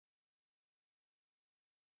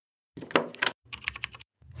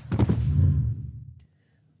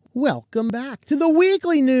Welcome back to the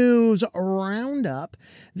weekly news roundup.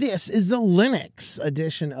 This is the Linux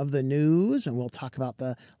edition of the news, and we'll talk about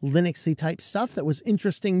the Linuxy type stuff that was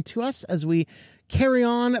interesting to us as we carry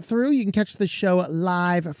on through. You can catch the show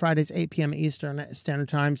live Fridays, 8 p.m. Eastern Standard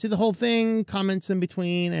Time. See the whole thing, comments in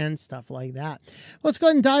between, and stuff like that. Let's go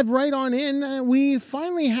ahead and dive right on in. We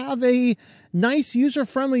finally have a nice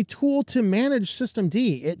user-friendly tool to manage systemd.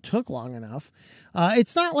 It took long enough.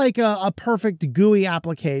 It's not like a perfect GUI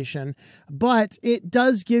application, but it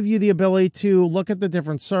does give you the ability to look at the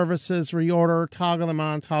different services, reorder, toggle them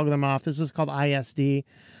on, toggle them off. This is called ISD.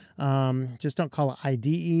 Just don't call it IDE.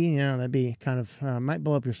 You know, that'd be kind of, might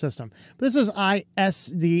blow up your system. But this is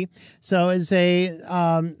ISD. So it's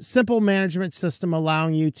a simple management system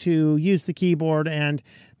allowing you to use the keyboard and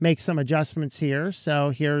make some adjustments here. So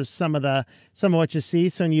here's some of what you see.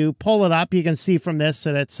 So when you pull it up, you can see from this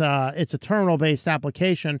that it's a terminal-based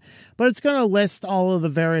application, but it's going to list all of the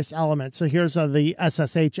various elements. So here's the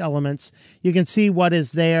SSH elements. You can see what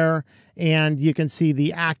is there, and you can see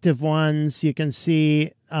the active ones. You can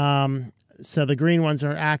see, so the green ones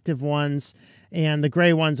are active ones, and the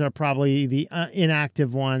gray ones are probably the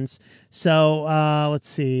inactive ones. So let's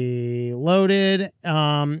see, loaded.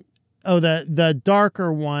 The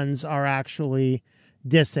darker ones are actually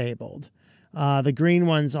disabled. The green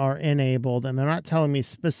ones are enabled, and they're not telling me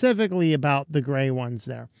specifically about the gray ones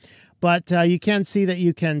there. But you can see that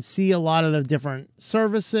you can see a lot of the different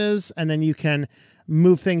services, and then you can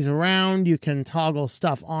move things around. You can toggle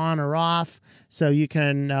stuff on or off. So you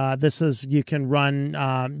can, this is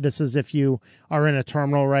if you are in a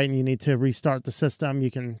terminal, right, and you need to restart the system, you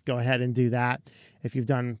can go ahead and do that. If you've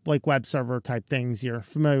done like web server type things, you're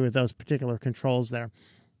familiar with those particular controls there.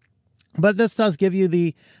 But this does give you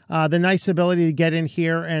the nice ability to get in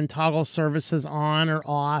here and toggle services on or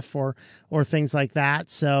off or things like that.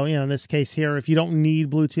 So, you know, in this case here, if you don't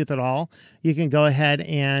need Bluetooth at all, you can go ahead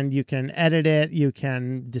and you can edit it, you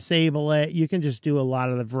can disable it, you can just do a lot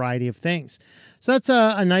of the variety of things. So that's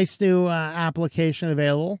a nice new application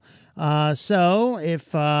available. So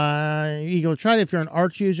if you go try it, if you're an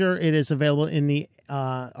Arch user, it is available in the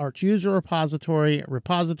Arch user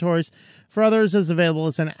repositories. For others, it's available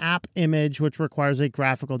as an app image, which requires a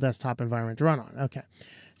graphical desktop environment to run on. Okay.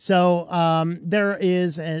 So there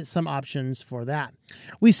is some options for that.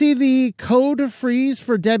 We see the code freeze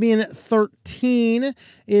for Debian 13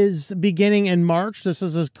 is beginning in March. This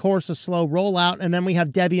is, of course, a slow rollout. And then we have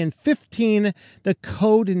Debian 15. The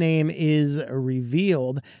code name is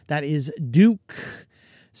revealed. That is Duke.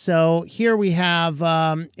 So here we have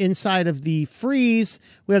inside of the freeze,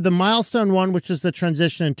 we have the milestone one, which is the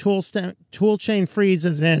transition and toolchain freeze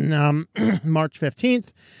is in March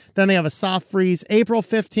 15th. Then they have a soft freeze April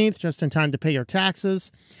 15th, just in time to pay your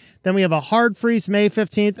taxes. Then we have a hard freeze May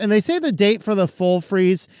 15th. And they say the date for the full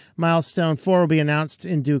freeze, milestone 4, will be announced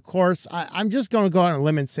in due course. I'm just going to go out on a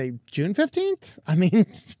limb and say June 15th. I mean,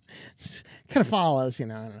 kind of follows, you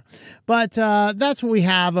know. I don't know. But that's what we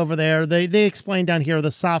have over there. They explain down here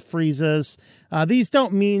the soft freezes. These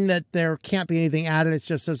don't mean that there can't be anything added. It's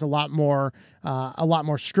just there's a lot more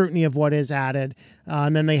scrutiny of what is added.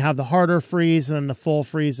 And then they have the harder freeze and then the full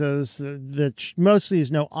freezes. Mostly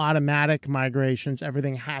is no automatic migrations.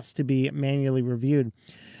 Everything has to be manually reviewed.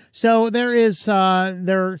 So there is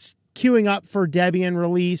they're queuing up for Debian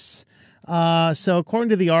release. So according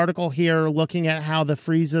to the article here, looking at how the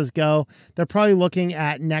freezes go, they're probably looking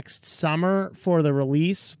at next summer for the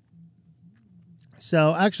release.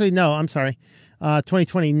 So actually, no, I'm sorry.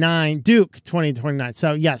 2029, Duke 2029.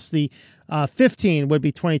 So yes, the 15 would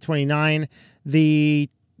be 2029. The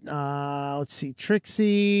let's see,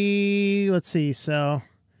 Trixie. Let's see. So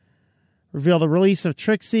reveal the release of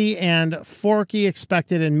Trixie and Forky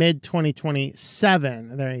expected in mid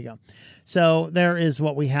 2027. There you go. So there is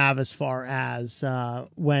what we have as far as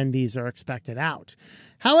when these are expected out.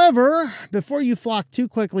 However, before you flock too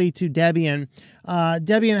quickly to Debian,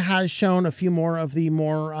 Debian has shown a few more of the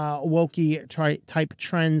more wokey type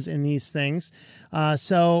trends in these things.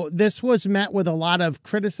 So this was met with a lot of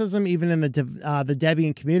criticism, even in the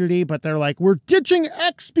Debian community, but they're like, we're ditching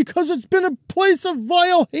X because it's been a place of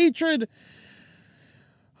vile hatred.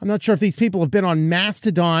 I'm not sure if these people have been on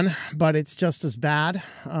Mastodon, but it's just as bad.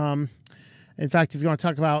 In fact, if you want to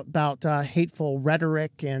talk about hateful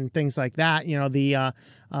rhetoric and things like that, you know,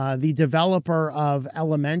 the developer of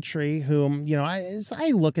Elementary, whom, you know, as I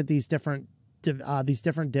look at these different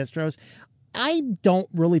distros, I don't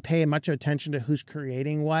really pay much attention to who's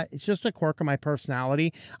creating what. It's just a quirk of my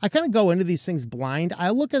personality. I kind of go into these things blind. I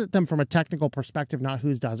look at them from a technical perspective, not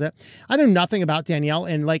who does it. I know nothing about Danielle,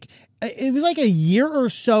 and like it was like a year or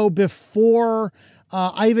so before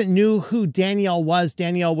I even knew who Danielle was.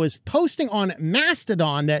 Danielle was posting on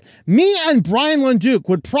Mastodon that me and Brian Lunduke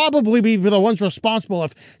would probably be the ones responsible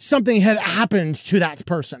if something had happened to that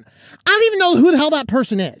person. I don't even know who the hell that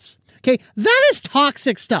person is. Okay, that is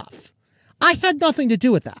toxic stuff. I had nothing to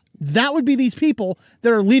do with that. That would be these people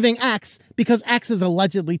that are leaving X because X is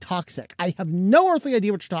allegedly toxic. I have no earthly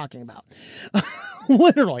idea what you're talking about.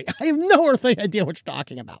 Literally, I have no earthly idea what you're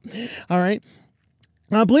talking about. All right.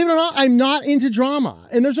 Believe it or not, I'm not into drama.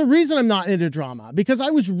 And there's a reason I'm not into drama, because I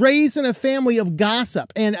was raised in a family of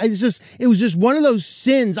gossip. And it was just one of those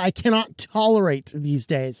sins I cannot tolerate these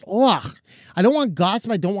days. Ugh. I don't want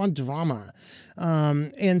gossip. I don't want drama.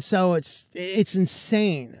 And so it's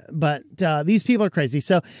insane, but, these people are crazy.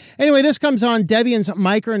 So anyway, this comes on Debian's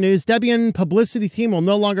micro news. Debian publicity team will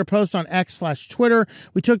no longer post on X/Twitter.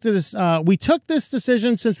 We took this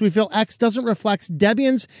decision since we feel X doesn't reflect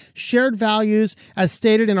Debian's shared values as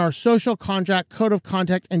stated in our social contract, code of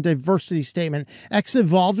conduct, and diversity statement. X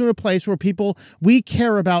evolved into a place where people we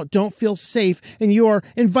care about don't feel safe, and you are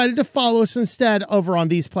invited to follow us instead over on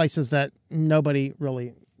these places that nobody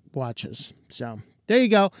really watches. So there you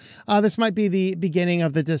go. This might be the beginning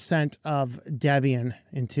of the descent of Debian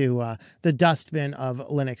into the dustbin of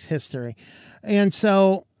Linux history. And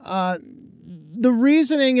so the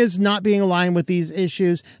reasoning is not being aligned with these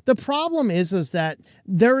issues. The problem is that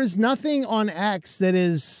there is nothing on X that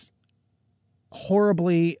is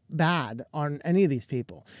horribly bad on any of these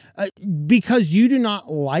people. Because you do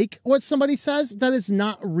not like what somebody says, that is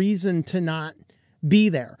not reason to not be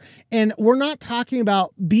there. And we're not talking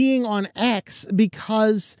about being on X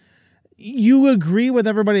because you agree with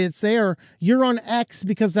everybody that's there. You're on X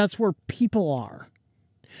because that's where people are.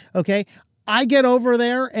 Okay. I get over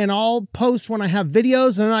there and I'll post when I have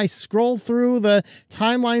videos, and then I scroll through the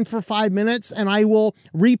timeline for 5 minutes and I will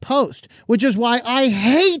repost, which is why I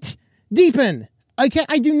hate Deepin.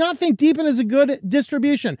 I do not think Deepin is a good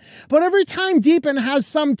distribution, but every time Deepin has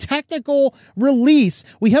some technical release,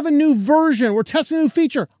 we have a new version, we're testing a new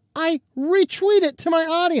feature, I retweet it to my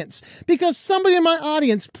audience because somebody in my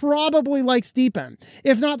audience probably likes Deepin.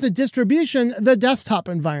 If not the distribution, the desktop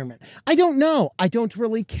environment. I don't know. I don't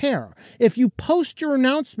really care. If you post your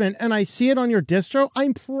announcement and I see it on your distro,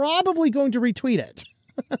 I'm probably going to retweet it.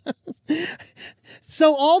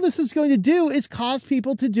 So all this is going to do is cause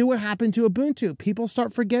people to do what happened to Ubuntu. People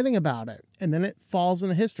start forgetting about it, and then it falls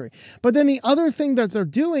into history. But then the other thing that they're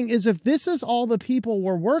doing is, if this is all the people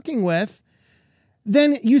we're working with,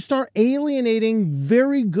 then you start alienating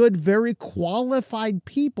very good, very qualified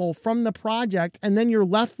people from the project. And then you're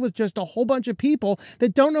left with just a whole bunch of people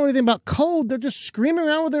that don't know anything about code. They're just screaming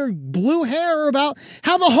around with their blue hair about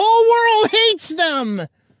how the whole world hates them.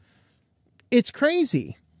 It's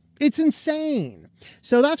crazy. It's insane.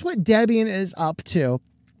 So that's what Debian is up to.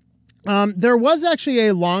 There was actually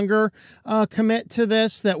a longer commit to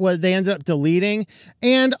this that they ended up deleting.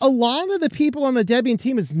 And a lot of the people on the Debian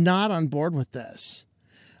team is not on board with this.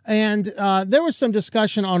 And there was some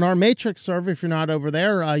discussion on our Matrix server. If you're not over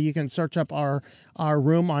there, you can search up our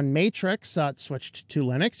room on Matrix. It's switched to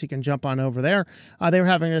Linux. You can jump on over there. They were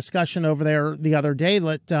having a discussion over there the other day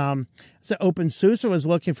that OpenSUSE was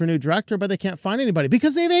looking for a new director, but they can't find anybody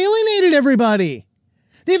because they've alienated everybody.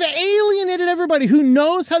 They've alienated everybody who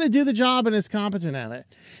knows how to do the job and is competent at it.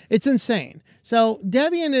 It's insane. So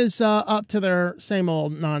Debian is up to their same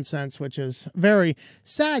old nonsense, which is very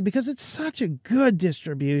sad because it's such a good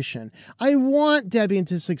distribution. I want Debian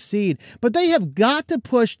to succeed, but they have got to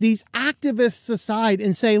push these activists aside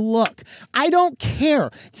and say, look, I don't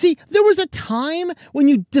care. See, there was a time when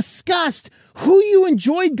you discussed who you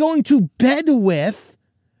enjoyed going to bed with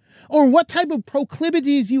or what type of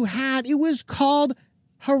proclivities you had. It was called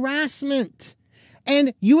harassment,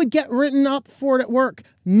 and you would get written up for it at work.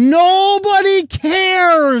 Nobody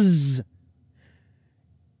cares.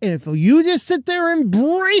 And if you just sit there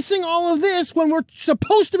embracing all of this when we're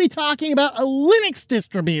supposed to be talking about a Linux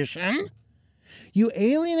distribution, you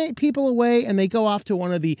alienate people away and they go off to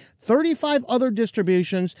one of the 35 other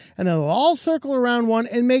distributions, and they'll all circle around one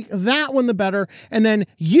and make that one the better. And then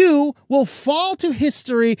you will fall to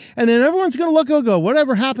history, and then everyone's going to look and go,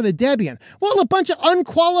 whatever happened to Debian? Well, a bunch of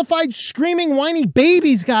unqualified, screaming, whiny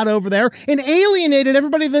babies got over there and alienated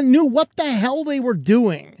everybody that knew what the hell they were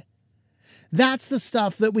doing. That's the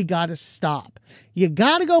stuff that we got to stop. You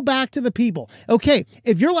got to go back to the people. Okay,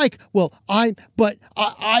 if you're like, well, I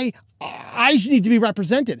need to be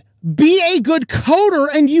represented. Be a good coder,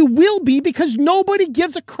 and you will be, because nobody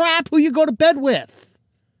gives a crap who you go to bed with.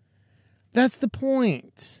 That's the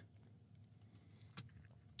point.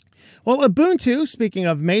 Well, Ubuntu, speaking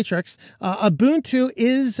of Matrix, Ubuntu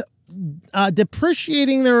is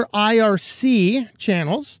depreciating their IRC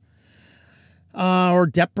channels. Or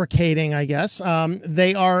deprecating, I guess.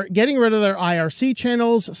 They are getting rid of their IRC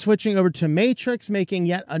channels, switching over to Matrix, making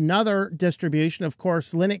yet another distribution. Of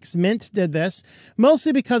course, Linux Mint did this,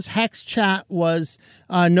 mostly because Hex Chat was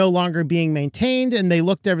no longer being maintained, and they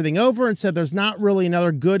looked everything over and said there's not really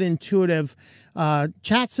another good intuitive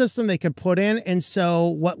chat system they could put in. And so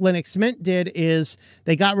what Linux Mint did is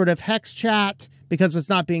they got rid of Hex Chat because it's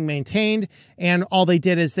not being maintained, and all they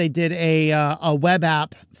did is they did a web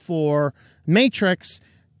app for Matrix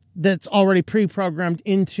that's already pre-programmed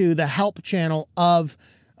into the help channel of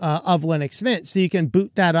Linux Mint. So you can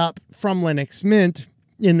boot that up from Linux Mint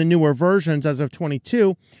in the newer versions as of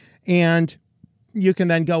 22, and you can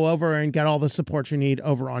then go over and get all the support you need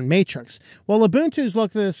over on Matrix. Well, Ubuntu's look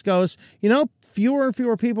at this goes, you know, fewer and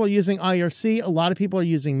fewer people are using IRC. A lot of people are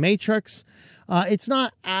using Matrix. It's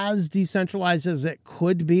not as decentralized as it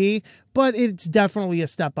could be, but it's definitely a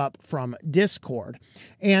step up from Discord.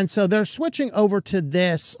 And so they're switching over to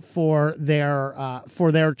this for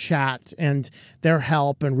their chat and their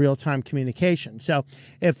help and real-time communication. So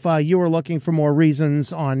if you were looking for more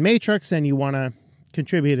reasons on Matrix and you want to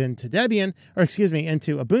contribute into Debian, or excuse me,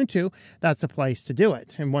 into Ubuntu, that's a place to do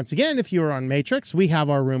it. And once again, if you are on Matrix, we have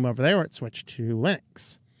our room over there at Switch to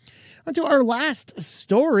Linux. On to our last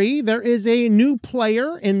story. There is a new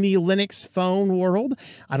player in the Linux phone world.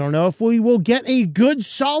 I don't know if we will get a good,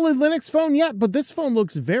 solid Linux phone yet, but this phone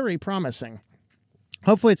looks very promising.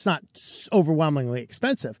 Hopefully it's not overwhelmingly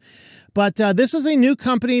expensive. But this is a new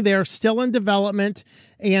company. They're still in development,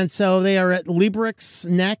 and so they are at Librix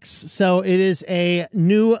Next. So it is a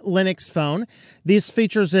new Linux phone. This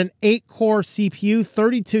features an 8-core CPU,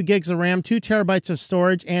 32 gigs of RAM, 2 terabytes of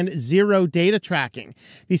storage, and 0 data tracking.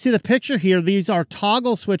 You see the picture here. These are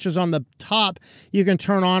toggle switches on the top. You can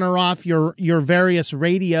turn on or off your various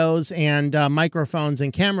radios and microphones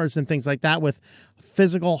and cameras and things like that with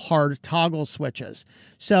physical hard toggle switches.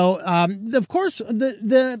 So, of course,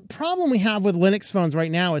 the problem we have with Linux phones right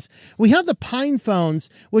now is we have the Pine phones,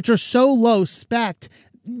 which are so low spec.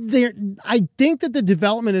 I think that the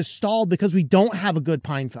development is stalled because we don't have a good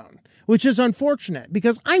Pine phone, which is unfortunate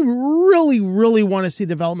because I really, really want to see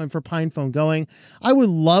development for Pine phone going. I would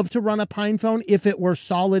love to run a Pine phone if it were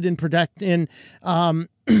solid in production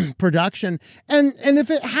and if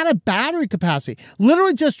it had a battery capacity.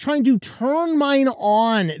 Literally just trying to turn mine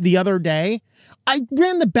on the other day, I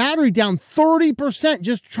ran the battery down 30%,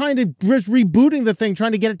 just rebooting the thing,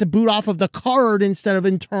 trying to get it to boot off of the card instead of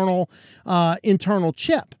internal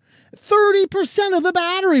chip. 30% of the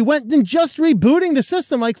battery went in just rebooting the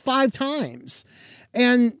system like 5 times.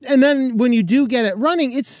 And then when you do get it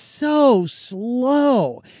running, it's so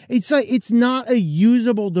slow. It's like, it's not a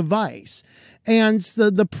usable device. And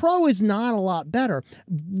the Pro is not a lot better.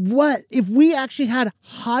 What if we actually had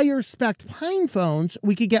higher spec Pine phones,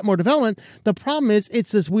 we could get more development. The problem is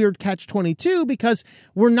it's this weird catch-22 because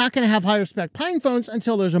we're not going to have higher spec Pine phones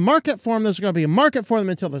until there's a market for them. There's going to be a market for them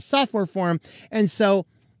until there's software for them. And so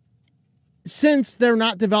since they're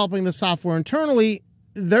not developing the software internally,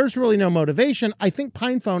 there's really no motivation. I think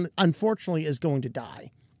Pine phone, unfortunately, is going to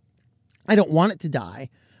die. I don't want it to die.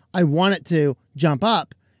 I want it to jump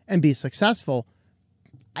up and be successful.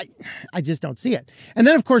 I just don't see it. And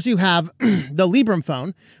then, of course, you have the Librem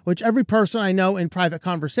phone, which every person I know in private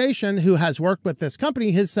conversation who has worked with this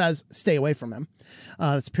company says, stay away from him.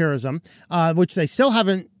 It's Purism, which they still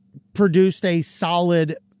haven't produced a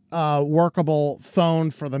solid workable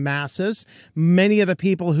phone for the masses. Many of the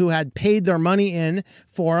people who had paid their money in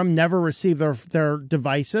for them never received their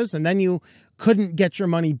devices, and then you couldn't get your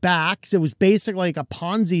money back. So it was basically like a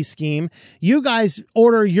Ponzi scheme. You guys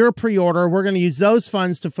order your pre-order. We're going to use those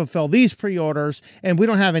funds to fulfill these pre-orders, and we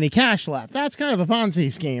don't have any cash left. That's kind of a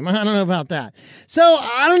Ponzi scheme. I don't know about that. So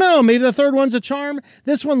I don't know. Maybe the third one's a charm.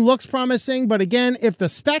 This one looks promising, but again, if the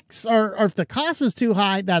specs or if the cost is too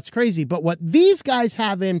high, that's crazy. But what these guys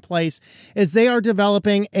have in place is they are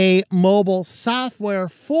developing a mobile software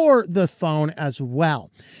for the phone as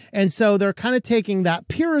well. And so they're kind of taking that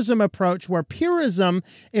Purism approach where Purism,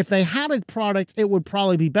 if they had a product, it would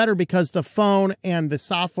probably be better because the phone and the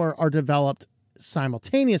software are developed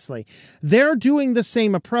simultaneously. They're doing the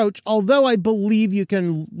same approach, although I believe you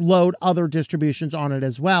can load other distributions on it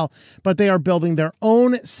as well, but they are building their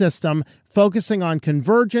own system focusing on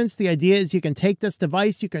convergence. The idea is you can take this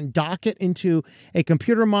device, you can dock it into a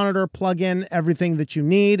computer monitor, plug in everything that you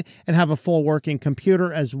need, and have a full working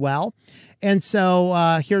computer as well. And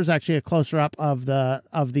so here's actually a closer up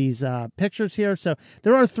of these pictures here. So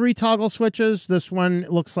there are 3 toggle switches. This one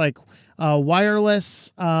looks like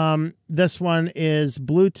wireless. This one is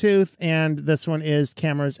Bluetooth, and this one is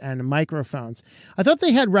cameras and microphones. I thought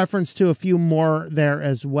they had reference to a few more there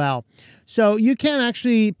as well. So you can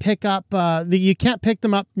actually pick up, you can't pick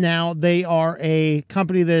them up now. They are a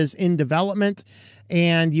company that is in development,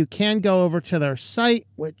 and you can go over to their site,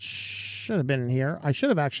 which should have been in here. I should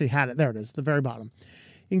have actually had it. There it is, the very bottom.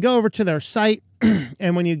 You can go over to their site,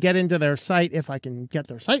 and when you get into their site, if I can get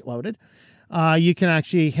their site loaded, you can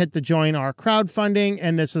actually hit the join our crowdfunding,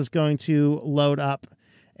 and this is going to load up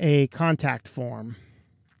a contact form.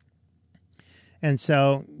 And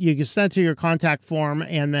so you can send to your contact form,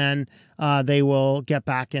 and then they will get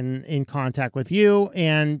back in contact with you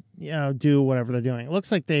and do whatever they're doing. It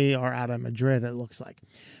looks like they are out of Madrid, it looks like.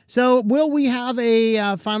 So will we have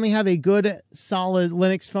finally have a good, solid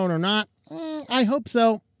Linux phone or not? I hope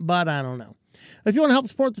so, but I don't know. If you want to help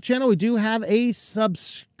support the channel, we do have a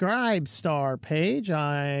subscribe star page.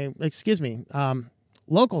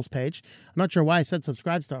 Locals page. I'm not sure why I said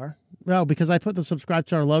subscribe star. No, because I put the subscribe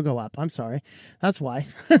star logo up. I'm sorry. That's why.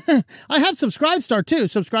 I have subscribe star too.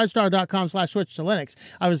 Subscribestar.com/switch-to-linux.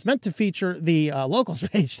 I was meant to feature the locals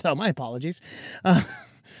page, though. My apologies.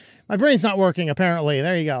 My brain's not working, apparently.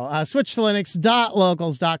 There you go.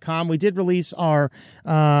 switchtolinux.locals.com. We did release our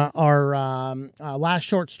last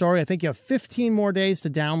short story. I think you have 15 more days to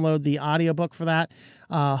download the audiobook for that.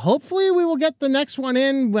 Hopefully we will get the next one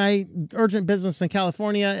in. My urgent business in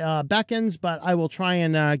California beckons, but I will try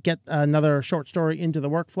and get another short story into the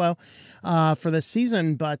workflow for this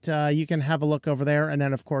season. But you can have a look over there. And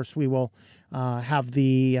then, of course, we will have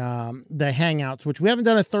the Hangouts, which we haven't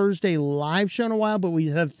done a Thursday live show in a while, but we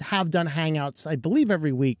have done Hangouts, I believe,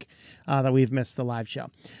 every week that we've missed the live show.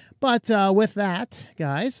 But with that,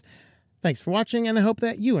 guys, thanks for watching, and I hope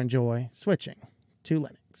that you enjoy switching to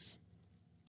Linux.